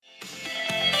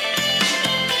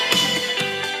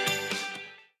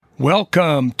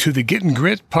Welcome to the Getting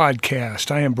Grit podcast.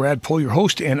 I am Brad Pohl, your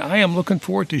host, and I am looking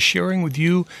forward to sharing with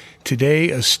you today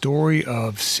a story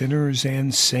of sinners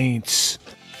and saints.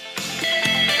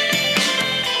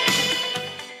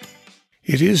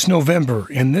 It is November,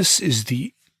 and this is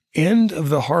the end of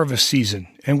the harvest season,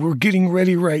 and we're getting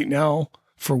ready right now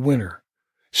for winter.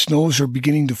 Snows are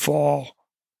beginning to fall.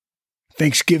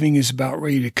 Thanksgiving is about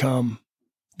ready to come.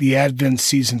 The Advent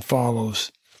season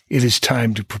follows. It is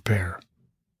time to prepare.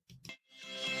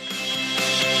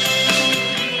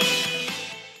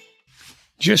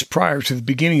 Just prior to the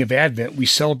beginning of Advent, we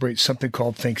celebrate something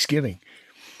called Thanksgiving.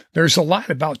 There's a lot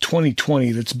about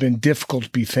 2020 that's been difficult to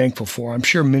be thankful for. I'm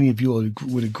sure many of you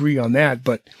would agree on that,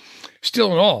 but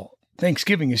still in all,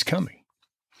 Thanksgiving is coming.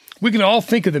 We can all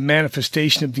think of the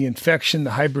manifestation of the infection,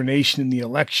 the hibernation, and the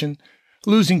election,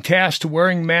 losing tasks to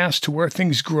wearing masks, to where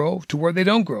things grow, to where they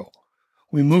don't grow.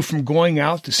 We move from going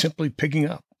out to simply picking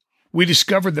up. We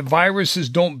discovered that viruses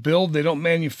don't build, they don't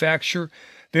manufacture,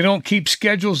 they don't keep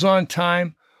schedules on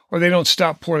time, or they don't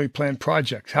stop poorly planned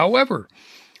projects. However,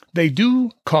 they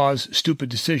do cause stupid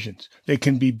decisions. They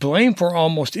can be blamed for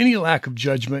almost any lack of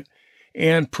judgment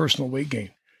and personal weight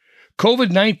gain.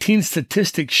 COVID-19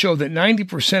 statistics show that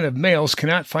 90% of males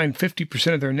cannot find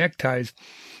 50% of their neckties,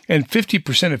 and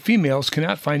 50% of females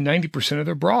cannot find 90% of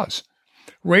their bras.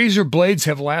 Razor blades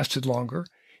have lasted longer,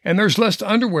 and there's less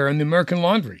underwear in the American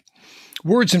laundry.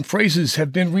 Words and phrases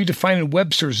have been redefined in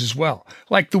Webster's as well,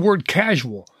 like the word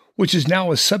casual, which is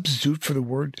now a substitute for the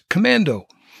word commando.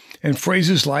 And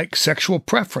phrases like sexual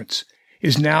preference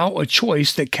is now a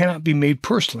choice that cannot be made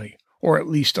personally, or at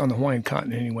least on the Hawaiian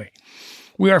continent anyway.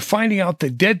 We are finding out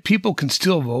that dead people can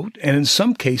still vote, and in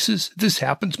some cases, this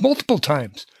happens multiple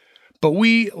times. But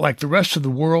we, like the rest of the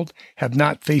world, have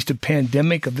not faced a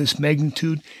pandemic of this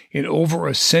magnitude in over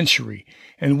a century,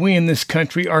 and we in this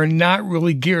country are not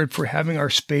really geared for having our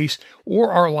space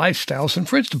or our lifestyles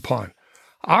infringed upon.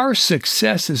 Our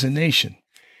success as a nation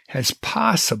has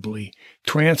possibly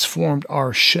transformed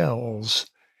our shells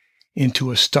into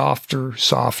a softer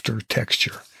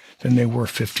texture than they were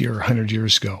 50 or 100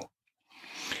 years ago.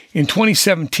 In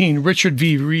 2017, Richard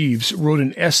V. Reeves wrote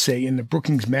an essay in the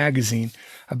Brookings Magazine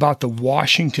about the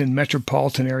Washington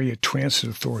Metropolitan Area Transit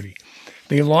Authority.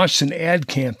 They launched an ad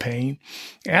campaign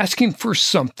asking for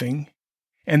something,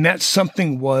 and that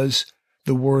something was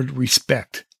the word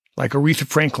respect, like Aretha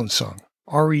Franklin's song,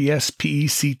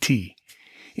 R-E-S-P-E-C-T.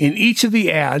 In each of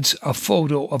the ads, a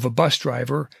photo of a bus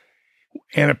driver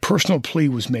and a personal plea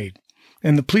was made.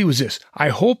 And the plea was this: I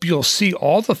hope you'll see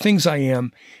all the things I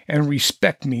am and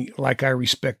respect me like I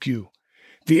respect you.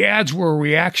 The ads were a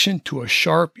reaction to a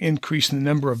sharp increase in the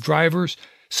number of drivers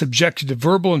subjected to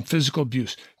verbal and physical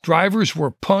abuse. Drivers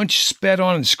were punched, spat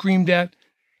on, and screamed at,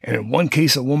 and in one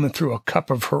case, a woman threw a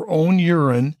cup of her own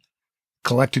urine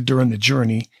collected during the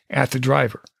journey at the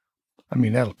driver. I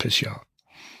mean, that'll piss you off.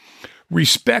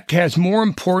 Respect has more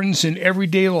importance in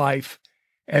everyday life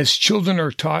as children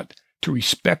are taught to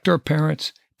respect our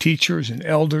parents, teachers, and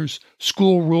elders,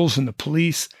 school rules and the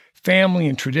police, family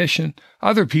and tradition,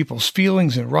 other people's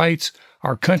feelings and rights,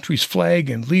 our country's flag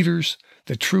and leaders,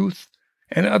 the truth,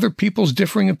 and other people's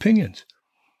differing opinions.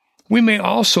 We may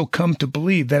also come to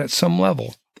believe that at some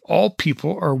level, all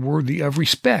people are worthy of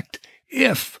respect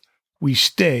if we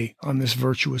stay on this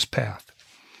virtuous path.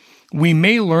 We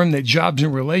may learn that jobs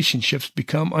and relationships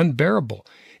become unbearable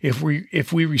if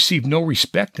we receive no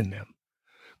respect in them.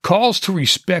 Calls to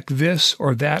respect this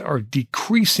or that are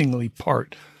decreasingly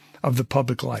part of the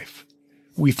public life.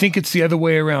 We think it's the other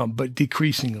way around, but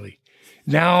decreasingly.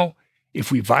 Now,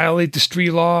 if we violate the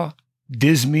street law,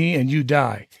 diz me and you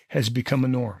die has become a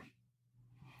norm.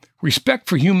 Respect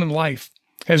for human life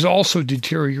has also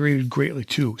deteriorated greatly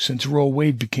too since Roe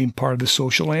Wade became part of the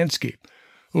social landscape.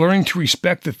 Learning to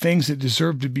respect the things that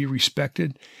deserve to be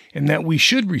respected and that we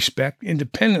should respect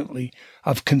independently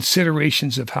of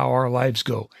considerations of how our lives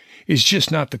go is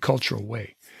just not the cultural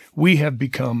way. We have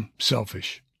become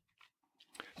selfish.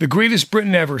 The greatest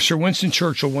Briton ever, Sir Winston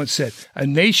Churchill, once said, "A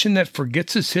nation that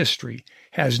forgets its history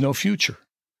has no future."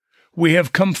 We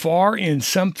have come far in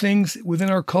some things within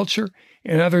our culture,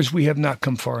 and others we have not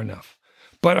come far enough.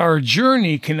 But our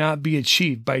journey cannot be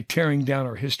achieved by tearing down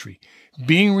our history.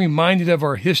 Being reminded of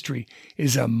our history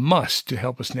is a must to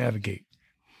help us navigate.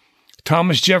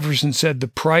 Thomas Jefferson said, "The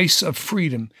price of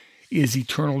freedom is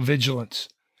eternal vigilance."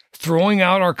 Throwing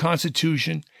out our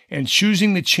Constitution and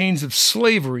choosing the chains of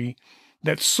slavery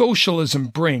that socialism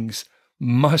brings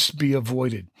must be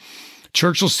avoided.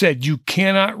 Churchill said, "You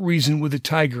cannot reason with a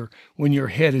tiger when your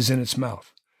head is in its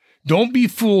mouth." Don't be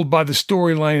fooled by the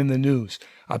storyline in the news.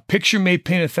 A picture may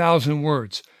paint 1,000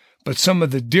 words, but some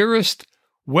of the dearest,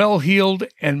 well-heeled,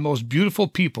 and most beautiful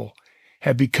people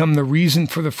have become the reason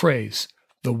for the phrase,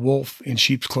 the wolf in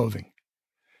sheep's clothing.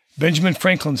 Benjamin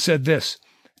Franklin said this,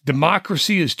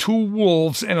 democracy is two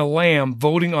wolves and a lamb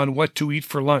voting on what to eat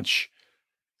for lunch.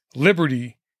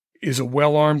 Liberty is a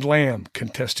well-armed lamb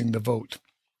contesting the vote.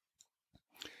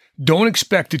 Don't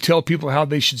expect to tell people how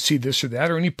they should see this or that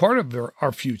or any part of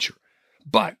our future.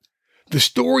 But the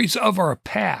stories of our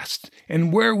past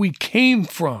and where we came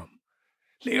from,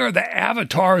 they are the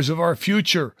avatars of our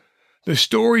future. The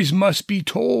stories must be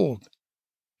told.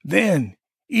 Then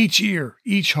each ear,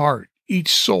 each heart, each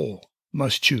soul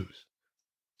must choose.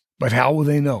 But how will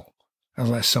they know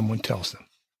unless someone tells them?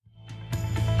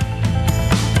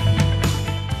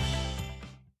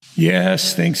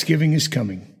 Yes, Thanksgiving is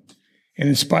coming. And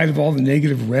in spite of all the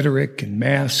negative rhetoric and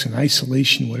masks and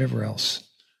isolation, whatever else,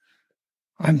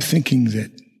 I'm thinking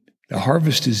that the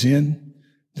harvest is in,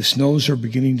 the snows are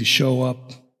beginning to show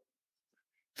up,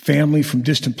 family from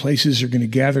distant places are going to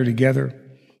gather together.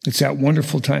 It's that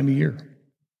wonderful time of year.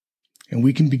 And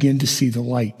we can begin to see the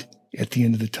light at the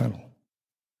end of the tunnel.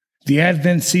 The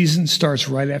Advent season starts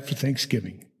right after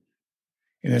Thanksgiving.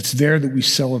 And it's there that we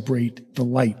celebrate the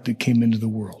light that came into the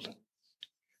world.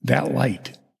 That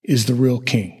light is the real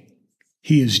King.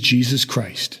 He is Jesus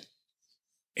Christ.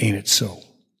 Ain't it so?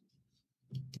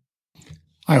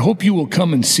 I hope you will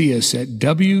come and see us at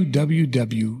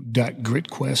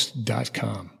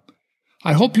www.gritquest.com.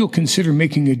 I hope you'll consider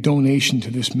making a donation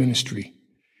to this ministry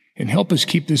and help us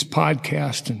keep this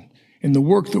podcast and the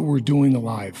work that we're doing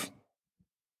alive.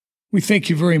 We thank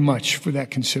you very much for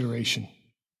that consideration.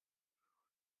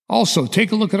 Also,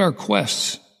 take a look at our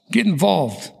quests. Get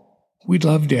involved. We'd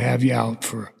love to have you out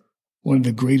for one of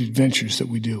the great adventures that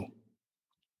we do.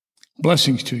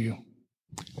 Blessings to you.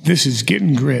 This is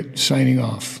Getting Grit signing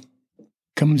off.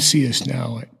 Come and see us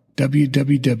now at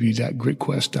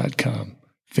www.gritquest.com,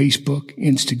 Facebook,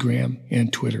 Instagram,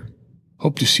 and Twitter.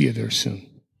 Hope to see you there soon.